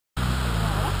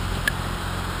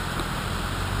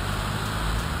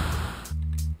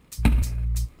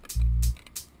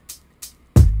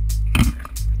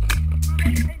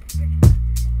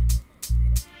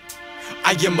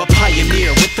I am a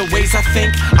pioneer with the ways I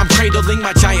think. I'm cradling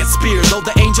my giant spear, though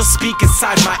the angels speak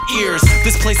inside my ears.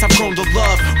 This place I've grown to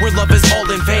love, where love is all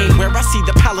in vain, where I see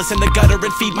the palace in the gutter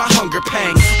and feed my hunger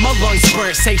pangs. My lungs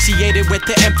burn, satiated with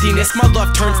the emptiness. My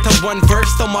love turns to one verse,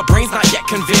 though my brain's not yet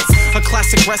convinced. A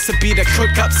classic recipe to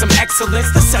cook up some excellence.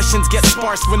 The sessions get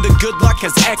sparse when the good luck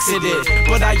has exited,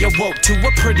 but I awoke to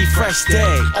a pretty fresh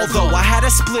day. Although I had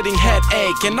a splitting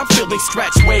headache and I'm feeling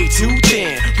stretched way too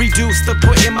thin, reduced to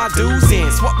putting my dues in.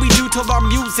 It's what we do till our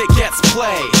music gets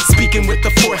played. Speaking with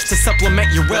the force to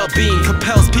supplement your well-being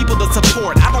compels people to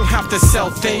support. I don't have to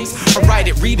sell things or write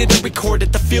it, read it and record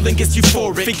it. The feeling gets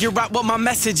euphoric. Figure out what my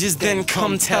message is, then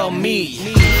come tell me.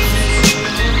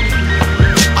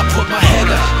 I put my head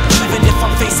up, even if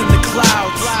I'm facing the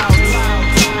clouds.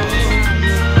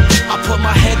 I put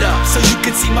my head up so you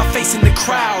can see my face in the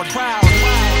crowd.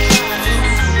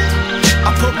 I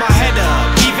put my head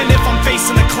up, even if I'm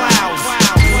facing the clouds.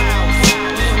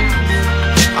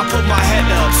 I put my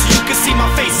head up so you can see my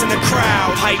face in the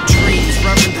crowd. Pipe dreams,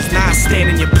 reverend does not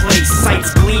stand in your place.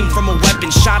 Sights gleam from a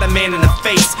weapon, shot a man in the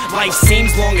face. Life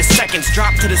seems long as seconds,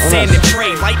 drop to the sand and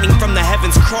pray. Lightning from the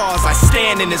heavens crawls, I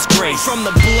stand in his grace. From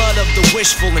the blood of the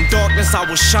wishful, in darkness I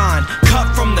will shine.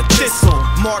 Cut from the thistle,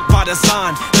 marked by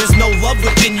design. There's no love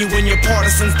within you when your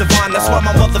partisan's divine. That's why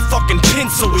my motherfucking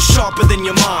pencil is sharper than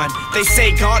your mind. They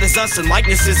say God is us in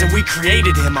likenesses and we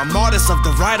created him. I'm artist of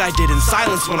the right I did in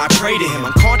silence when I pray to him.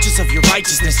 Unconscious of your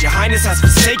righteousness, your highness has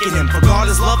forsaken him. For God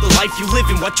is love, the life you live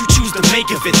in, what you choose to make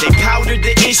of it. They powdered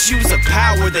the issues of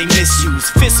power they misuse.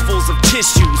 Fistfuls of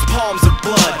tissues, palms of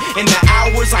blood. In the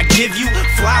hours I give you,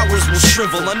 flowers will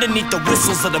shrivel underneath the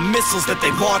whistles of the missiles that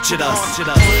they launch at us.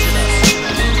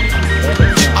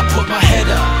 I put my head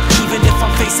up, even if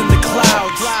I'm facing the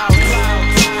clouds.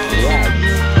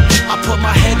 I put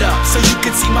my head up so you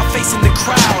can see my face in the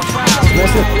crowd.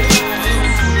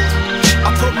 I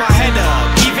put my head up,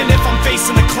 even if I'm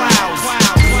facing the clouds.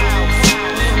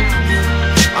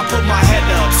 I put my head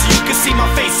up so you can see my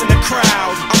face in the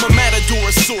crowd. I'm a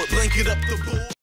matador sort, blanket up the board.